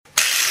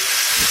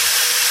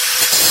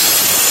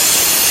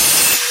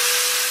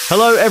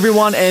Hello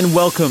everyone and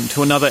welcome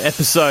to another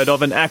episode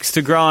of An Axe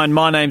to Grind.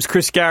 My name's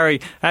Chris Gary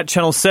at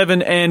Channel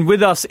 7 and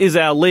with us is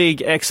our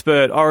league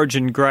expert,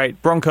 Origin great,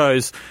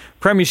 Broncos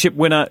premiership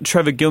winner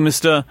Trevor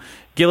Gilmister.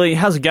 Gilly,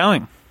 how's it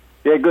going?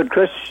 Yeah, good,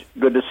 Chris.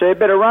 Good to see a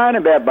bit of rain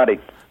about, buddy.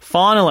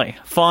 Finally.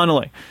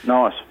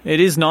 Nice. It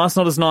is nice,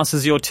 not as nice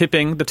as your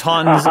tipping. The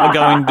Titans are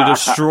going to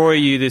destroy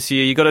you this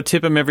year. You've got to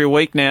tip them every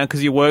week now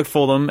because you work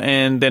for them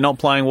and they're not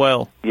playing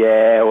well.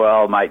 Yeah,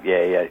 well, mate,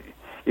 yeah.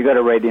 You got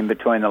to read in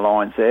between the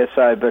lines there.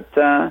 So, but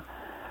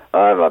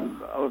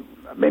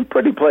I've been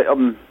pretty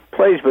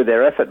pleased with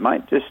their effort,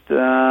 mate. Just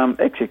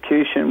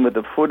execution with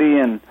the footy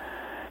and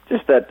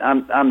just that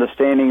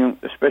understanding,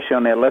 especially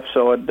on their left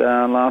side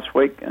last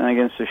week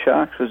against the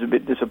Sharks, was a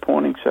bit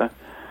disappointing. So,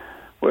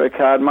 work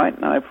hard, mate,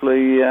 and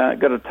hopefully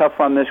got a tough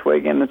one this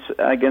weekend. It's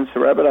against the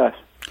Rabbitohs.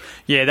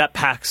 Yeah, that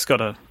pack's got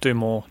to do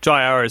more.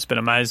 Jairo has been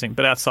amazing,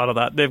 but outside of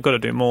that, they've got to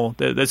do more.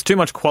 There's too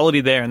much quality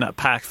there in that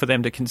pack for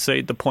them to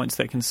concede the points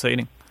they're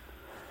conceding.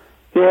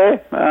 Yeah,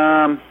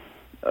 I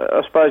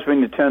suppose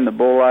when you turn the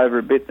ball over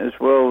a bit as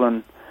well,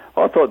 and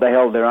I thought they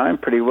held their own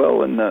pretty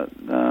well and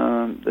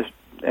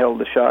held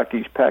the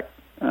Sharkies pack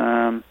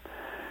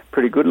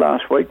pretty good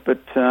last week, but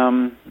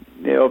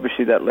yeah,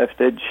 obviously that left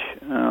edge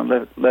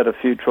let a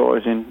few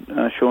tries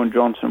in. Sean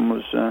Johnson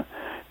was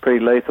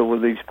pretty lethal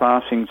with his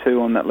passing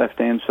too on that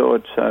left-hand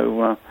side,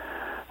 so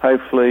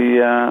hopefully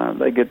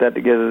they get that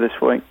together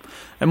this week.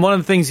 And one of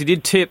the things you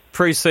did tip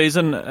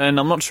pre-season, and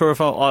I'm not sure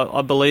if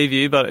I believe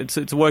you, but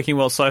it's working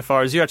well so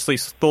far, is you actually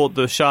thought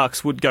the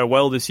Sharks would go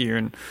well this year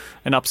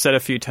and upset a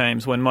few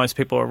teams when most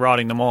people are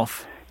writing them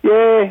off.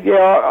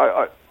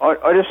 Yeah,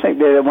 I just think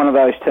they're one of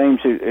those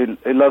teams who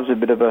loves a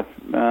bit of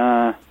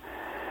a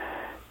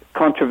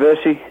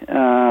controversy,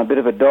 a bit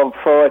of a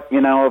dogfight.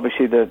 You know,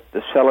 obviously the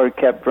salary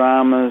cap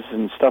dramas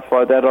and stuff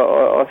like that.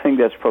 I think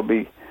that's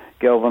probably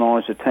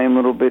galvanised the team a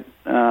little bit.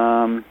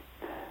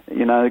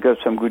 You know, they've got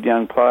some good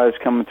young players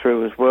coming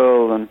through as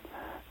well, and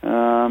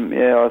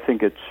yeah, I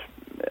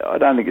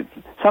don't think it's.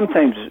 Some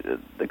teams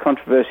the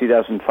controversy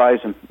doesn't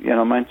faze them. You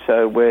know what I mean?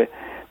 So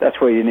that's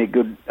where you need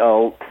good,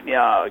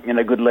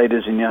 good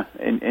leaders in your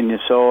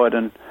side,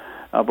 and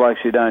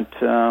blokes who don't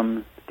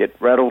get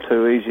rattled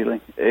too easily,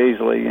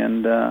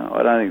 and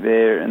I don't think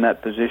they're in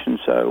that position.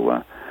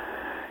 So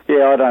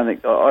yeah, I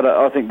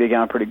think they're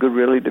going pretty good,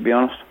 really, to be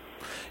honest.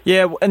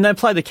 Yeah, and they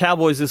play the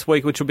Cowboys this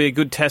week, which will be a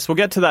good test. We'll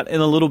get to that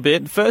in a little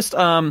bit. First,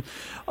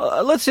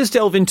 let's just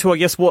delve into, I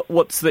guess,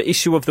 what's the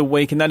issue of the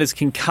week, and that is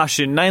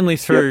concussion, namely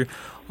through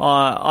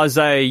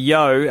Isaiah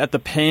Yeo at the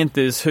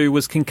Panthers, who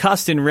was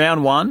concussed in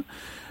round 1,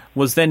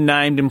 was then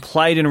named and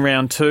played in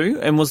round 2,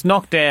 and was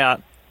knocked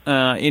out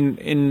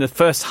in the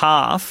first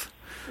half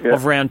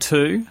of round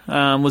 2,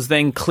 was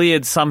then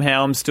cleared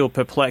somehow. I'm still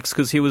perplexed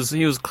because he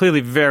was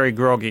clearly very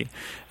groggy.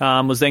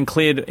 Was then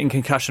cleared in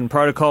concussion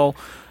protocol,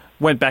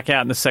 went back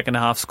out in the second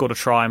half, scored a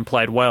try and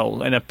played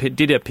well, and it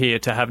did appear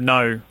to have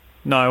no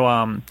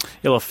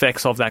ill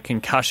effects of that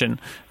concussion.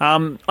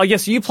 I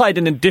guess you played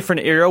in a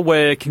different era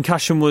where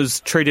concussion was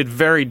treated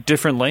very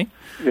differently.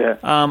 Yeah.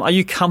 Are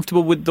you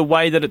comfortable with the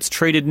way that it's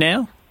treated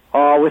now?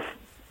 Oh,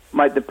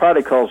 mate, the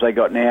protocols they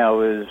got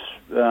now is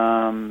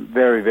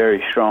very,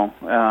 very strong,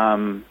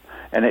 and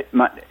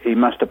he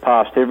must have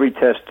passed every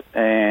test.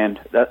 And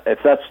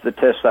if that's the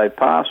test they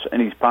pass,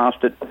 and he's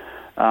passed it,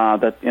 I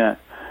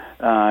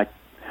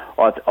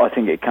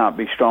think it can't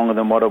be stronger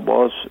than what it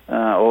was,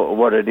 or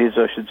what it is,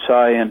 I should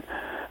say. And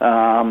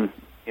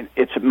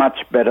it's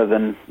much better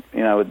than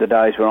the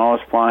days when I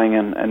was playing,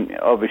 and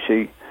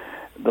obviously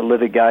the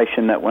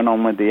litigation that went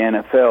on with the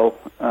NFL,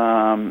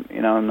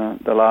 in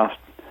the last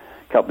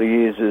couple of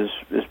years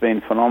has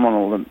been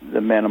phenomenal. The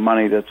amount of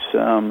money that's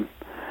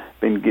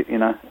been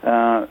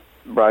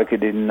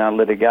brokered in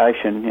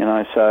litigation.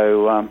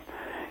 So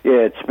yeah,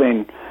 it's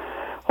been.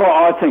 Well,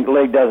 I think the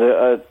league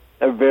does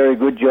a very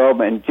good job,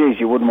 and geez,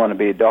 you wouldn't want to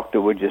be a doctor,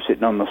 would you,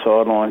 sitting on the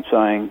sideline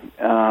saying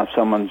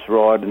someone's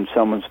right and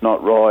someone's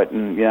not right,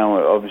 and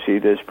obviously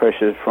there's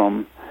pressures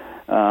from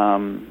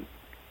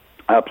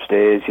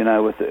upstairs,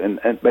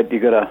 but you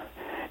got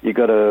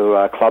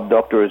a club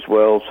doctor as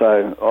well,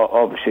 so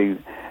obviously,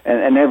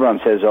 and everyone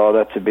says,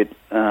 that's a bit,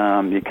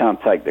 you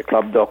can't take the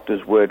club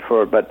doctor's word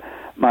for it, but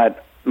mate,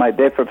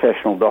 they're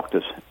professional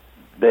doctors.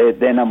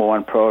 Their number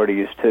one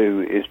priority is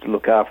to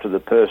look after the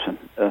person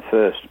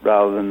first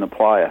rather than the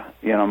player.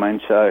 You know what I mean?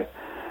 So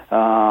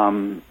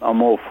I'm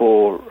all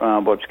for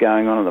what's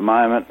going on at the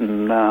moment,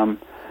 and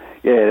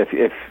yeah,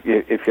 if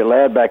you're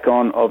allowed back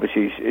on,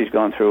 obviously he's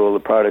gone through all the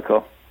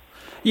protocol.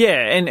 Yeah,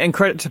 and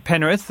credit to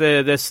Penrith,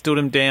 they stood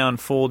him down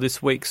for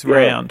this week's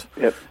round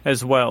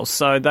as well.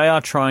 So they are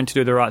trying to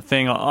do the right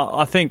thing.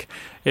 I think,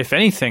 if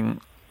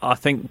anything,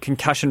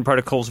 concussion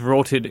protocols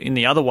rorted in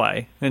the other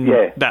way, and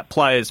that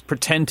players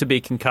pretend to be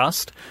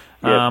concussed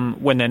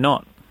when they're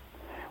not.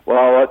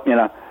 Well,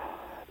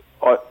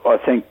 I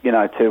think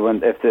too,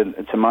 and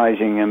it's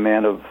amazing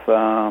amount of,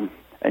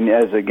 and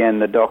as again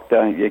the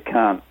doctor, you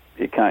can't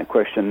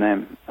question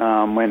them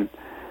when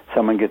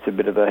someone gets a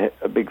bit of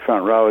a big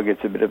front rower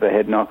gets a bit of a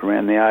head knock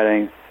around the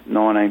 18th,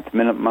 19th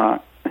minute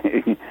mark.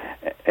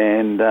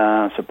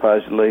 and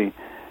supposedly,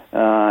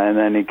 and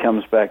then he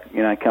comes back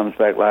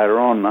later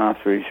on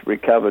after he's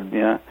recovered,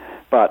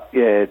 But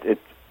yeah,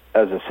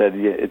 as I said,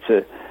 it's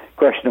a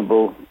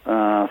questionable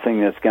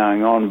thing that's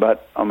going on.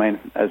 But I mean,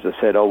 as I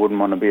said, I wouldn't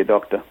want to be a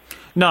doctor.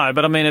 No,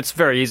 but I mean, it's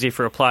very easy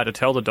for a player to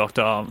tell the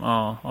doctor, I'm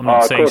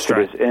not seeing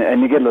straight. Of course it is.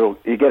 And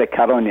you get a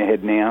cut on your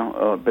head now,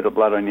 or a bit of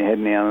blood on your head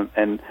now,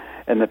 and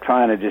the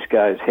trainer just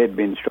goes head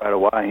bin straight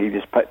away. He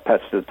just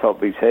pats to the top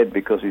of his head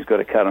because he's got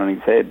a cut on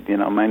his head,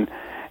 I mean,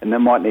 and there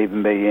mightn't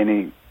even be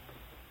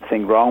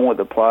anything wrong with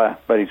the player,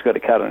 but he's got a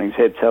cut on his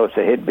head, so it's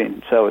a head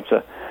bin. So it's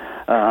a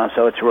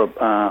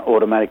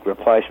automatic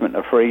replacement,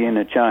 a free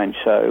interchange.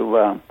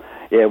 So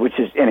which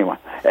is anyway.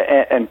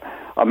 And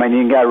I mean, you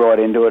can go right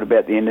into it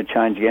about the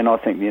interchange again. I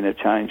think the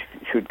interchange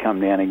should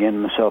come down again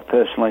myself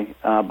personally,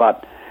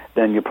 but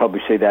then you'll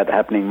probably see that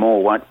happening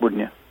more,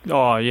 wouldn't you?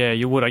 Oh yeah,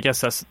 you would. I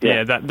guess that's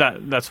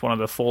that's one of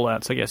the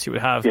fallouts I guess you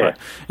would have. Yeah. But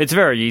it's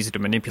very easy to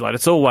manipulate.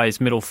 It's always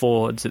middle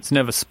forwards. It's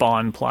never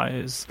spine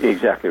players.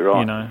 Exactly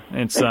right.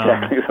 It's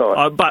exactly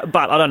right. But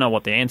I don't know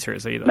what the answer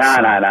is either. No.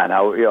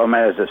 I mean,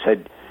 as I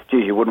said,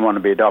 geez, you wouldn't want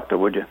to be a doctor,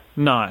 would you?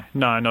 No,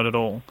 not at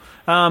all.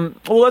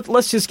 Well,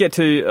 let's just get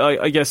to,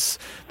 I guess,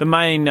 the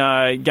main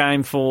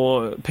game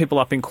for people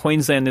up in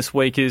Queensland this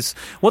week is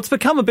what's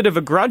become a bit of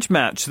a grudge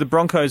match, the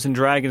Broncos and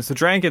Dragons. The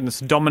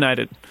Dragons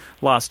dominated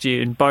last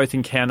year in both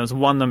encounters,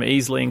 won them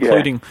easily,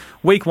 including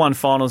Week 1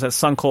 finals at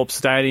Suncorp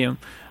Stadium,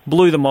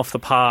 blew them off the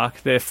park.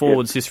 Their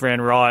forwards just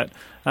ran riot.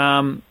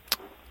 I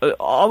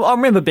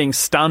remember being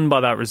stunned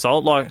by that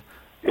result. I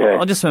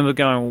just remember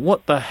going,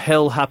 what the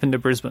hell happened to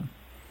Brisbane?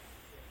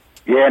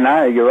 Yeah,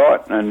 no, you're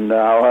right, and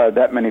I heard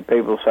that many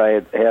people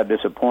say how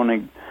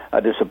disappointed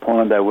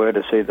they were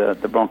to see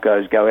the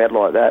Broncos go out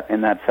like that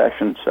in that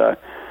fashion. So,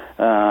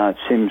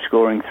 Sims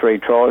scoring 3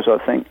 tries, I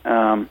think.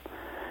 I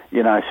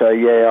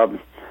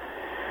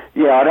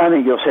don't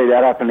think you'll see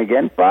that happen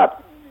again.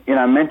 But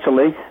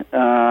mentally, they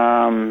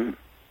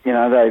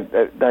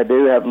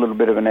do have a little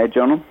bit of an edge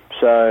on them.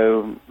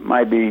 So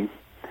maybe,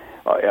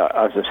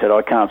 as I said,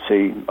 I can't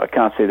see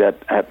that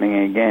happening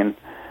again.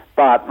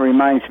 But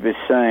remains to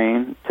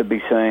be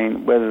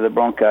seen whether the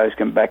Broncos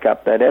can back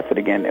up that effort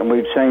again. And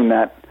we've seen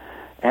that.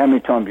 How many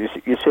times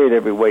you see it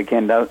every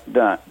weekend, don't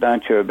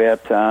you?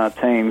 About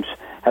teams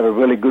have a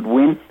really good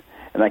win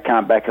and they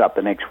can't back it up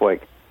the next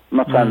week. I'm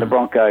not saying the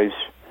Broncos.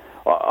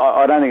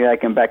 I don't think they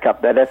can back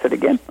up that effort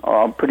again.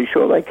 I'm pretty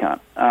sure they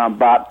can't. And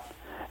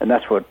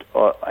that's what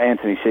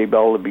Anthony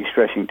Seibold would be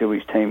stressing to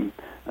his team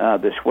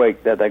this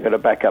week, that they've got to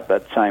back up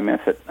that same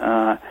effort,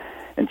 and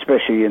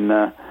especially in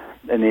the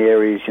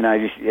areas, and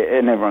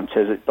everyone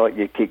says it, like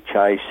your kick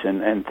chase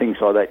and things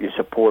like that, your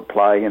support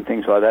play and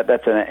things like that.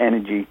 That's an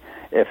energy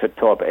effort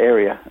type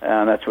area,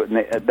 and that's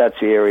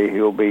the area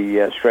he'll be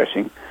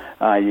stressing.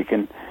 You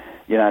can,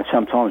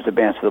 sometimes the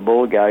bounce of the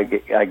ball go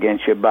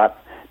against you, but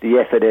the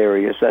effort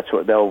areas, that's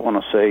what they'll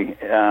want to see,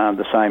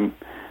 the same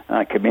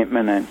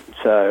commitment. And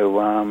so,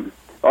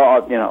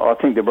 I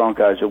think the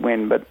Broncos will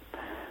win, but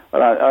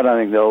I don't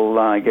think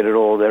they'll get it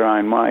all their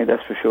own way,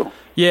 that's for sure.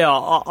 Yeah,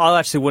 I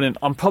actually wouldn't.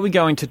 I'm probably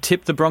going to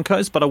tip the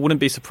Broncos, but I wouldn't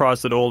be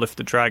surprised at all if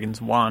the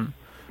Dragons won.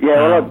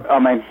 Yeah, I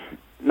mean,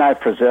 no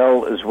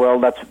Frizzell as well.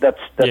 That's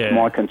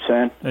my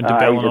concern. And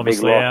DeBellin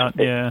obviously out,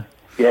 yeah.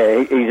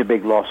 Yeah, he's a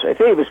big loss. If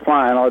he was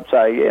playing, I'd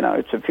say,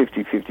 it's a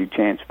 50-50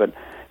 chance, but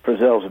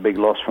Frizzell's a big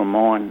loss from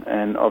mine,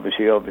 and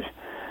obviously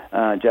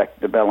Jack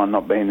DeBellin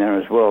not being there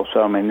as well.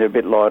 So, I mean, they're a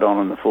bit light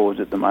on the forwards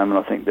at the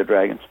moment, I think, the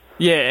Dragons.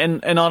 Yeah,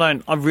 and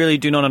I really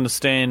do not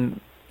understand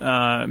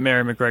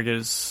Mary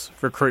McGregor's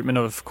recruitment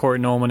of Corey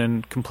Norman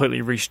and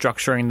completely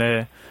restructuring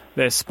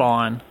their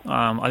spine.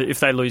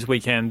 If they lose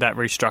this Thursday, that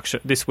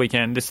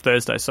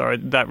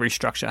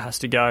restructure has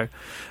to go.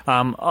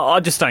 I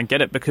just don't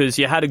get it, because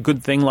you had a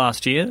good thing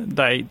last year.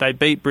 They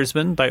beat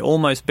Brisbane. They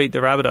almost beat the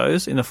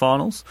Rabbitohs in the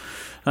finals.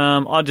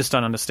 I just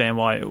don't understand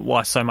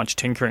why so much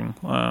tinkering.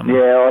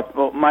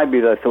 Well,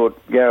 maybe they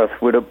thought Gareth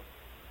Widdop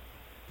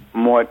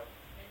might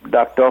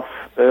ducked off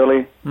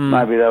early.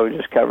 Maybe they were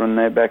just covering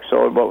their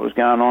backside what was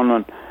going on,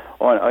 and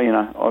I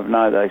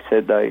know they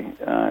said they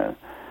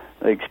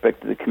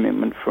expected the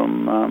commitment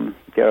from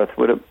Gareth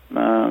Widdop.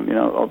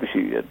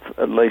 Obviously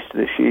at least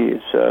this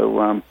year.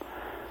 So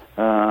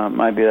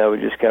maybe they were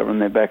just covering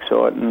their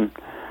backside and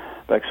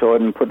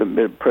put a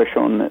bit of pressure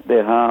on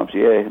their halves.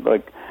 Yeah,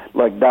 like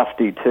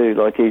Dufty too.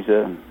 Like he's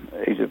a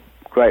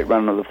great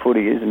runner of the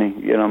footy, isn't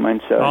he? You know what I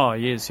mean? So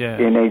he is. Yeah,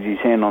 he needs his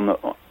hands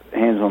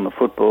on the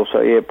football.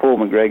 So yeah, Paul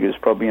McGregor's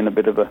probably in a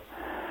bit of a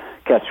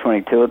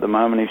catch-22 at the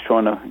moment. He's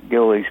trying to get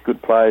all these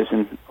good players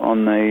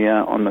on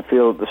the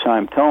field at the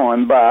same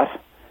time, but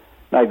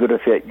no good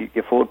if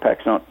your forward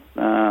pack's not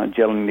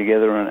gelling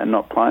together and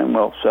not playing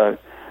well. So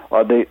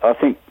I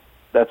think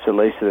that's the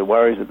least of their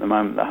worries at the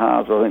moment. The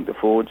halves, I think the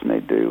forwards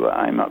need to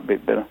aim up a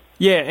bit better.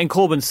 Yeah, and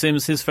Corbin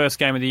Sims, his first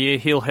game of the year,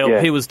 he'll help. Yeah.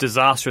 He was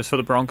disastrous for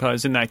the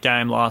Broncos in that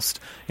game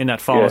in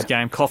that finals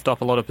game. Coughed up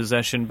a lot of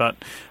possession, but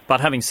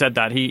having said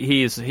that,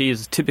 he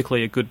is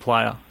typically a good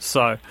player.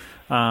 So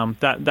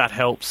that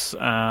helps.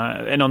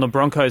 And on the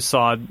Broncos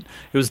side,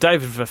 it was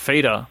David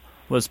Fafita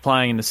was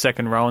playing in the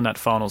second row in that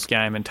finals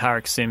game, and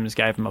Tarek Sims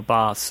gave him a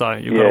bath. So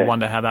you've got to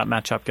wonder how that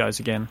matchup goes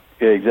again.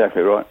 Yeah,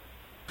 exactly right.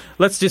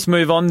 Let's just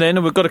move on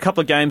then. We've got a couple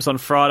of games on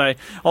Friday.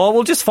 Oh,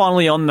 well, just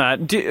finally on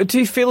that, do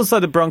you feel as though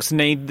the Bronx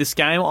need this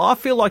game? I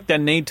feel like they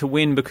need to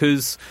win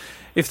because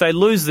if they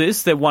lose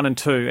this, they're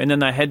 1-2, and then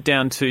they head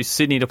down to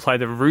Sydney to play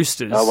the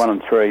Roosters.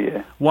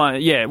 1-3,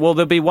 yeah. Well,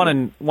 they'll be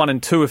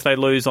 1-2 if they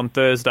lose on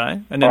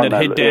Thursday, and then they'd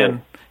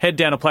head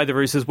down to play the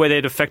Roosters, where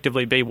they'd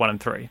effectively be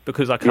 1-3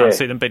 because I can't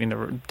see them beating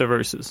the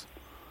Roosters.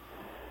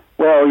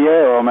 Well,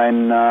 yeah. I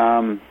mean,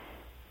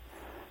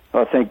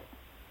 I think.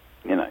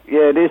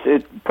 It is.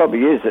 It probably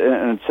is,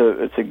 and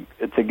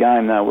it's a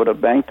game they would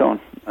have banked on.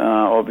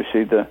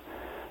 Obviously, the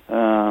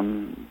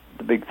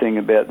big thing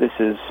about this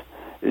is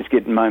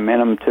getting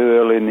momentum too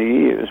early in the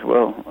year as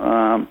well.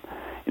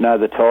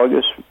 The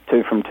Tigers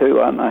 2 from 2,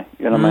 aren't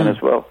they? You know what I mean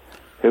as well.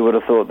 Who would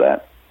have thought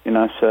that?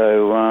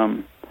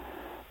 So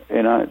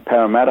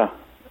Parramatta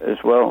as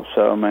well.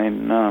 So I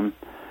mean,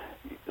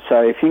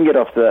 so if you can get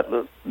off to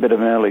that bit of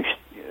an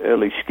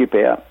early skip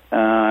out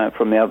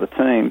from the other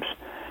teams.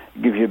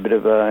 Gives you a bit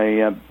of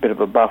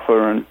a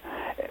buffer, and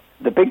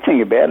the big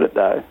thing about it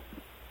though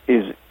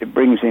is it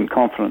brings in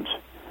confidence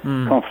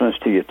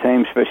to your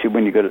team, especially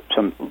when you've got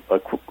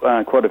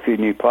quite a few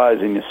new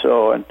players in your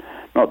side.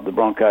 Not that the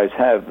Broncos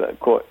have,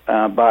 but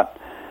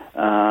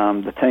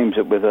the teams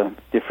that with a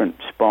different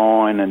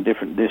spine and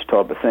different this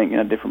type of thing,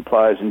 different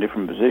players in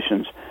different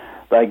positions,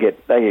 they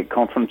get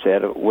confidence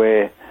out of it.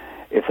 Where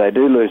if they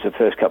do lose the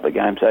first couple of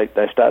games, they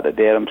start to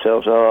doubt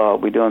themselves. Oh,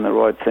 we're doing the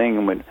right thing,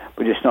 and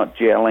we're just not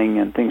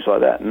gelling and things like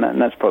that. And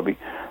that's something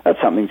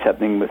that's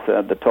happening with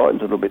the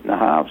Titans a little bit in the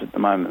halves at the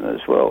moment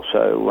as well.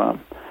 So,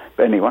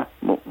 but anyway,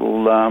 we'll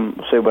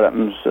see what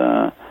happens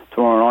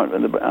tomorrow night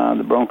with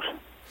the Bronx.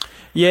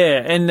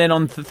 Yeah, and then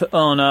on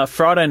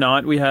Friday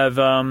night we have.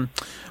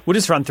 We'll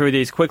just run through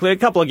these quickly. A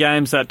couple of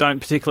games that don't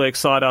particularly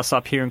excite us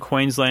up here in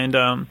Queensland.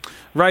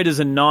 Raiders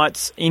and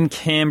Knights in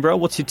Canberra.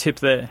 What's your tip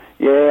there?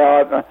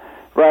 Yeah.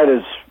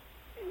 Raiders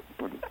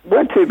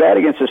weren't too bad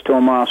against the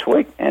Storm last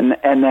week, and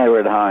they were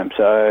at home,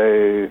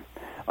 so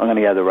I'm going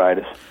to go the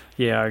Raiders.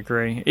 Yeah, I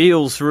agree.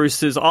 Eels,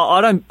 Roosters.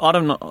 I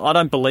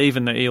don't believe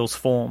in the Eels'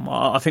 form.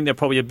 I think they're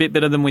probably a bit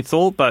better than we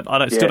thought, but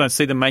still don't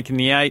see them making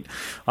the 8.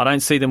 I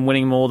don't see them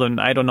winning more than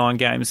 8 or 9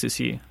 games this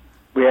year.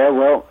 Yeah,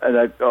 well,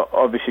 they've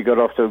obviously got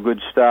off to a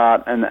good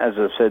start, and as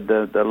I said,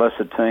 the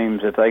lesser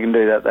teams, if they can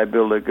do that, they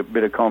build a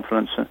bit of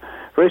confidence. And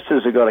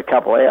Roosters have got a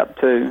couple out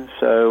too,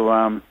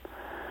 so.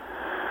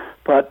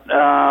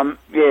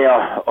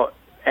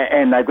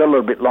 And they've got a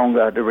little bit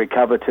longer to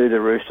recover too, the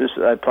Roosters.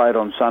 They played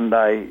on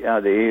Sunday,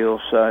 the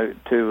Eels,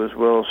 too as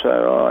well.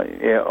 So,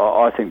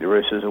 I think the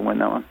Roosters will win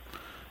that one.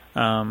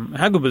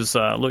 How good was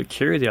Luke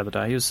Keary the other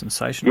day? He was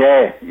sensational.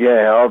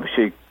 Yeah.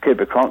 Obviously,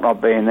 Cooper Cronk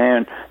not being there,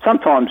 and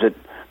sometimes it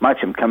makes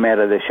him come out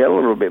of their shell a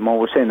little bit more.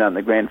 We've seen that in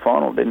the grand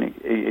final, didn't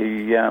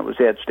he? He was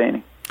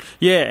outstanding.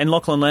 Yeah, and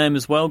Lachlan Lamb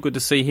as well. Good to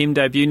see him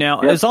debut.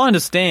 Now, as I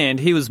understand,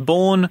 he was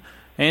born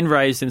and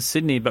raised in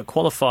Sydney, but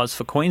qualifies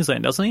for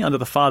Queensland, doesn't he? Under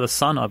the father's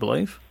son, I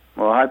believe.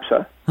 Well, I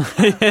hope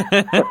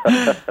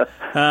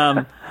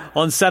so.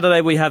 On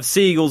Saturday, we have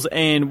Sea-Eagles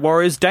and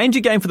Warriors. Danger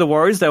game for the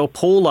Warriors. They were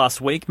poor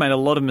last week, made a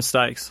lot of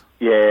mistakes.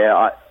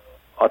 Yeah,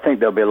 I think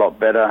they'll be a lot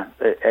better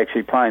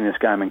actually playing this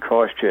game in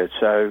Christchurch.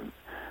 So,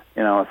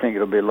 I think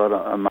it'll be a lot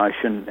of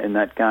emotion in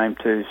that game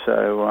too.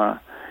 So,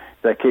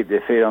 they keep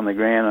their feet on the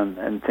ground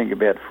and think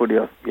about footy.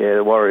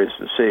 The Warriors,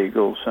 the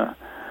Sea-Eagles.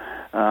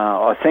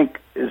 I think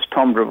is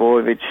Tom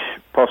Dravojevic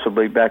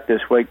possibly back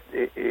this week.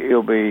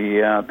 He'll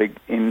be big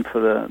in for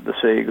the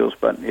Sea-Eagles,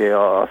 but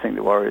I think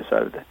the Warriors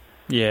over there.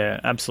 Yeah,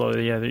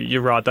 absolutely. Yeah,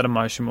 you're right. That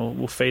emotion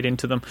will feed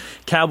into them.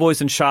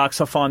 Cowboys and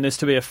Sharks, I find this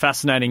to be a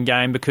fascinating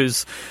game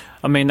because,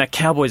 that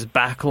Cowboys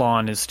back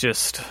line is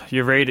just,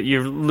 you read it,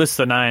 you list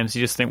the names,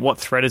 you just think, what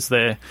threat is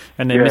there?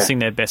 And they're missing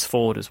their best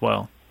forward as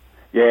well.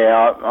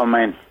 Yeah,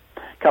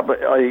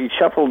 he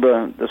shuffled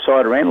the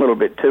side around a little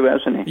bit too,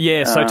 hasn't he?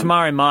 Yeah, so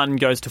Tamari Martin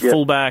goes to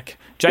fullback,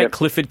 Jake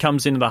Clifford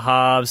comes into the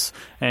halves,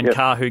 and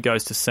Kahu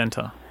goes to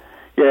centre.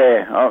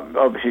 Yeah,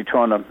 obviously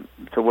trying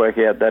to work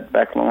out that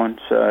back line.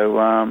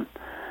 So,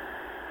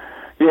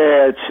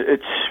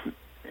 it's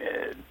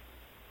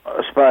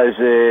I suppose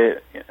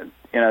the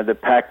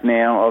pack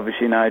now,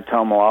 obviously no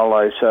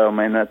Tomalolo, so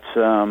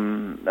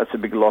that's a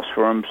big loss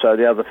for them. So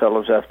the other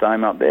fellas have to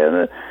aim up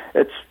there.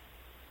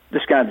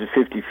 This game's a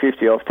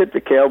 50-50. I've tipped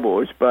the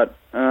Cowboys, but,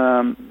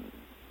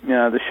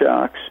 the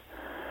Sharks,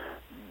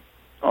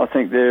 I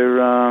think they're,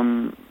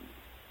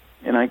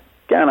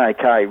 going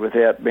okay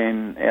without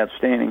being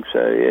outstanding.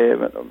 So,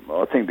 but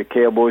I think the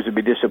Cowboys would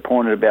be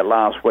disappointed about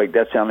last week.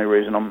 That's the only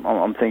reason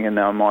I'm thinking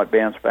they might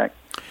bounce back.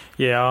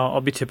 Yeah, I'll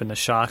be tipping the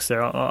Sharks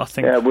there. I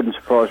think. Yeah, it wouldn't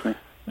surprise me.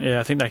 Yeah,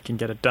 I think they can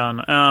get it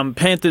done.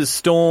 Panthers,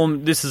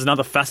 Storm, this is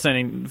another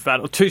fascinating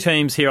battle. 2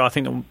 teams here I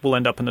think that will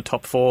end up in the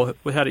top 4.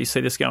 How do you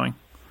see this going?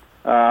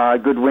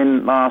 Good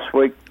win last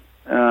week.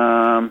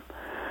 The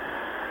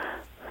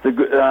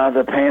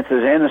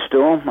Panthers and the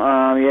Storm. But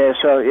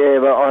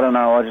I don't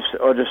know.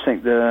 I just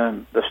think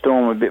the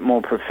Storm are a bit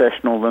more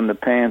professional than the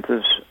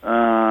Panthers.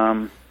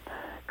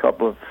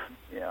 couple of,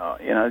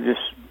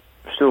 just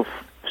still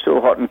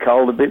hot and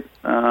cold a bit.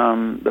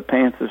 The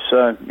Panthers,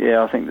 so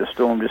I think the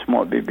Storm just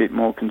might be a bit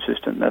more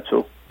consistent. That's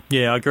all.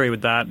 Yeah, I agree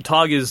with that.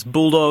 Tigers,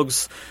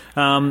 Bulldogs,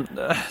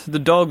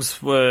 the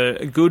Dogs were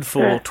good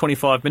for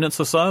 25 minutes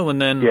or so,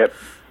 and then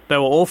they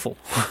were awful.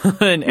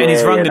 and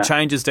he's rung the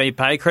changes deep.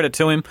 Credit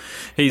to him.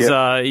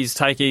 I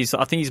think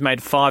he's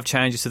made 5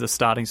 changes to the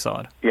starting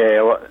side.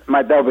 Yeah, well,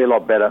 mate, they'll be a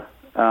lot better.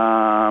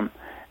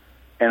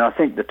 And I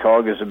think the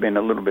Tigers have been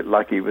a little bit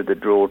lucky with the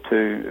draw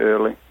too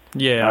early.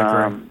 Yeah,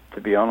 I agree.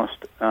 To be honest,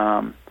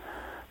 I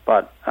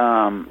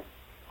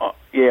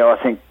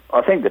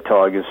think the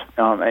Tigers.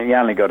 And you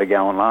only got to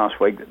go on last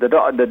week. The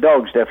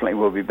Dogs definitely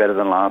will be better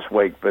than last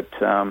week, but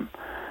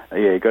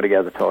you got to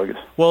go the Tigers.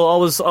 Well, I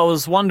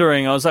was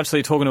wondering. I was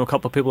actually talking to a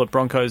couple of people at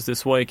Broncos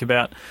this week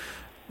about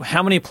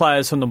how many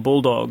players from the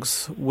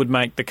Bulldogs would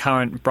make the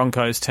current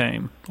Broncos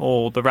team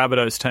or the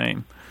Rabbitohs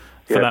team,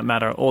 for that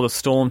matter, or the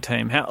Storm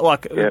team.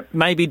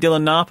 Maybe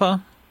Dylan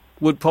Napa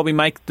would probably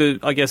make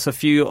a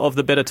few of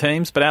the better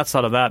teams, but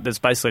outside of that, there's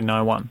basically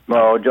no one.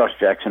 Well, Josh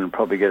Jackson would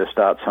probably get a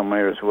start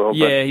somewhere as well.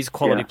 Yeah, he's a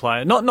quality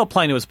player. Not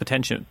playing to his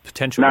potential.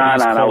 No.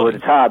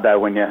 It's hard though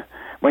when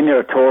you're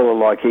a toiler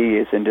like he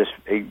is, and just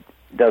he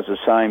does the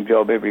same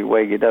job every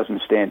week. He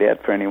doesn't stand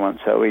out for anyone,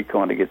 so he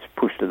kind of gets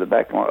pushed to the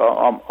back line.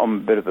 I'm a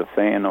bit of a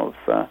fan of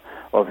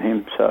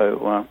him,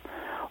 so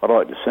I'd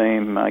like to see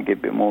him get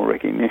a bit more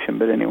recognition.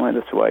 But anyway,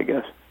 that's the way it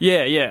goes.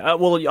 Yeah.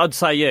 Well, I'd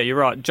say, you're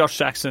right. Josh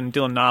Jackson,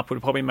 Dylan Napa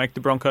would probably make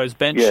the Broncos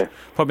bench,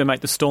 probably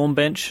make the Storm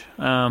bench,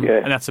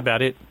 and that's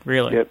about it,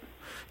 really. Yep.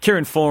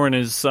 Kieran Foran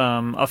is,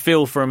 I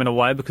feel for him in a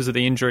way because of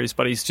the injuries,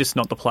 but he's just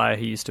not the player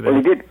he used to be. Well,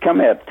 he did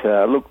come out,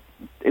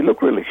 he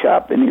looked really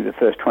sharp, didn't he, the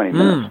first 20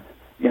 minutes?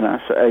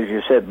 So as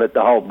you said, but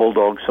the whole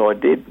Bulldog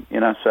side did,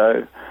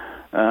 so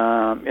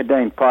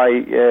Dean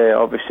Pay,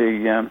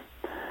 obviously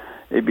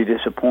he'd be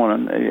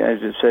disappointed.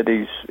 As you said,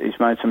 he's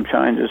made some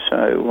changes,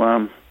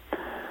 so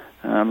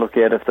look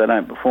out if they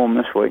don't perform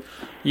this week.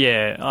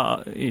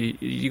 Yeah,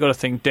 you got to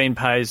think Dean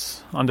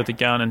Pay's under the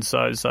gun, and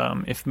so's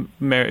if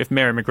Mary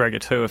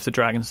McGregor too, if the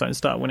Dragons don't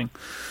start winning.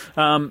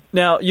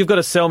 Now, you've got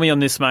to sell me on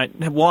this, mate.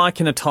 Why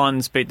can the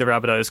Titans beat the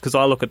Rabbitohs? Because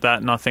I look at that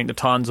and I think the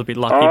Titans will be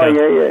lucky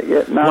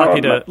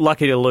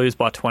lucky to lose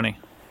by 20.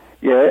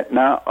 Yeah,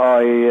 no,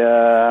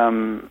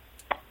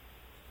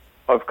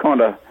 I've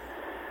kind of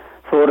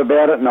thought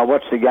about it, and I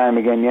watched the game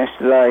again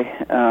yesterday.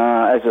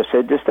 As I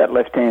said, just that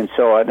left-hand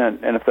side,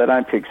 and if they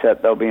don't fix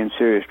that, they'll be in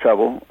serious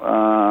trouble.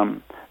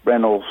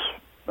 Reynolds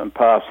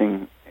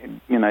passing,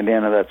 down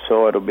to that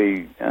side will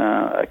be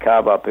a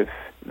carve up if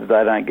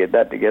they don't get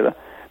that together.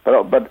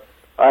 But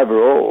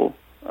overall,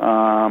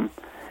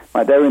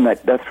 mate, they were in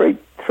that. They're three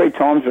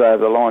times over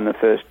the line the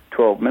first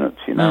 12 minutes,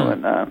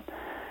 and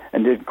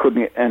just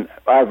couldn't. And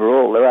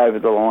overall, they're over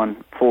the line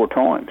 4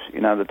 times.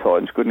 The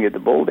Titans couldn't get the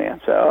ball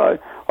down. So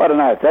I don't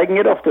know if they can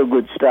get off to a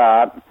good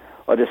start.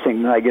 I just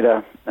think they get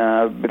a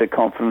bit of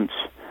confidence.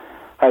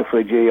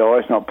 Hopefully,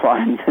 GI's not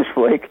playing this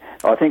week.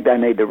 I think they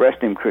need to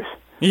rest him, Chris.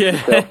 Yeah.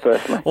 Myself,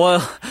 personally.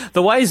 Well,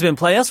 the way he's been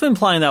playing, he hasn't been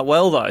playing that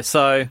well though.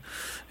 So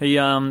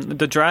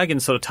the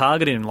Dragons sort of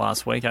targeted him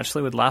last week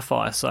actually with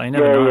Laffey. So you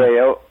never know.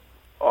 Yeah.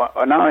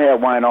 I know how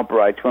Wayne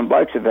operates. When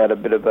blokes have had a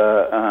bit of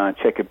a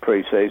checkered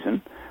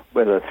pre-season,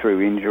 whether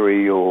through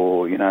injury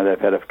or they've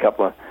had a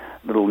couple of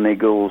little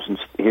niggles and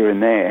here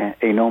and there,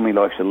 he normally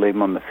likes to leave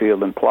them on the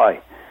field and play,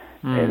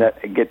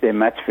 get their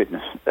match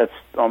fitness.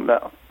 I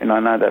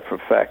know that for a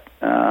fact.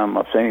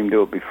 I've seen him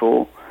do it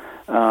before.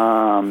 So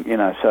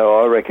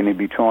I reckon he'd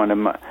be trying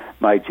to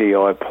make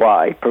GI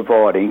play,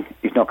 providing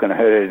he's not going to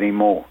hurt it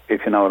anymore,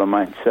 if you know what I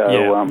mean. So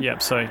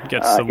so he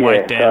gets the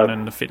weight down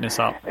and the fitness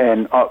up.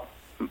 And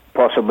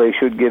possibly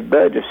should give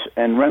Burgess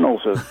and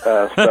Reynolds a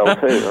spell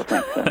too, I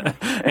think. So.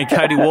 And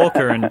Cody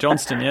Walker and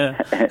Johnston,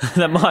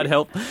 that might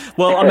help.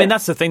 Well, I mean,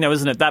 that's the thing though,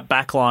 isn't it? That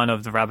back line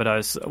of the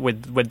Rabbitohs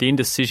with the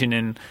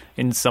indecision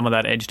in some of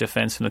that edge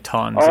defence from the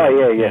Titans.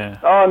 Oh, yeah.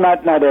 Oh,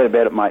 no doubt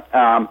about it, mate.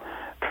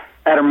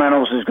 Adam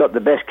Reynolds has got the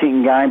best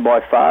kicking game by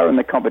far in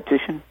the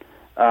competition.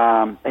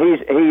 He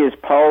is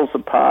poles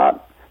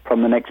apart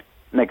from the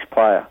next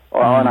player.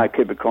 I know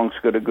Cooper Cronk's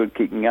got a good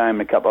kicking game,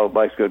 a couple of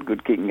blokes got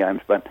good kicking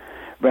games, but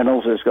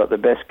Reynolds has got the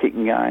best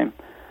kicking game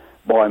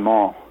by a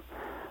mile.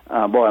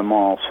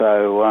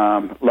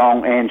 So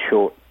long and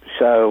short.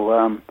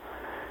 So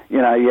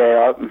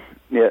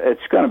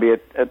it's going to be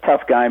a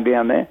tough game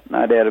down there,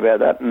 no doubt about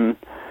that. And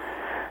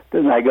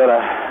then they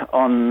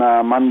on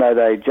Monday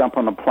they jump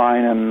on a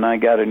plane and they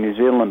go to New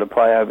Zealand to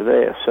play over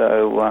there.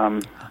 So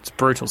it's a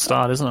brutal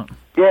start, isn't it?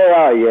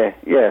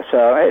 Yeah.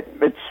 So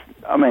it's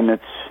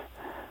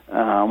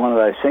one of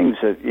those things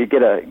that you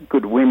get a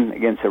good win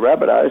against the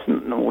Rabbitohs,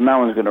 and no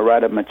one's going to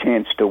rate them a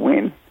chance to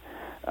win.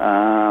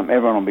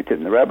 Everyone will be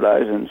tipping the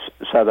Rabbitohs, and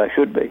so they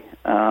should be.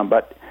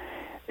 But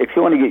if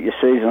you want to get your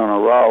season on a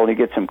roll, you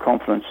get some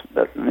confidence.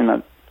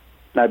 No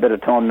better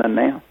time than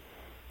now.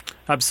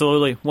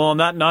 Absolutely. Well, on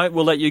that note,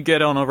 we'll let you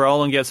get on a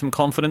roll and get some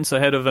confidence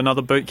ahead of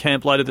another boot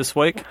camp later this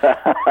week.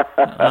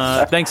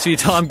 Thanks for your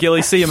time,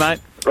 Gilly. See you, mate.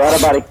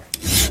 Righto, buddy.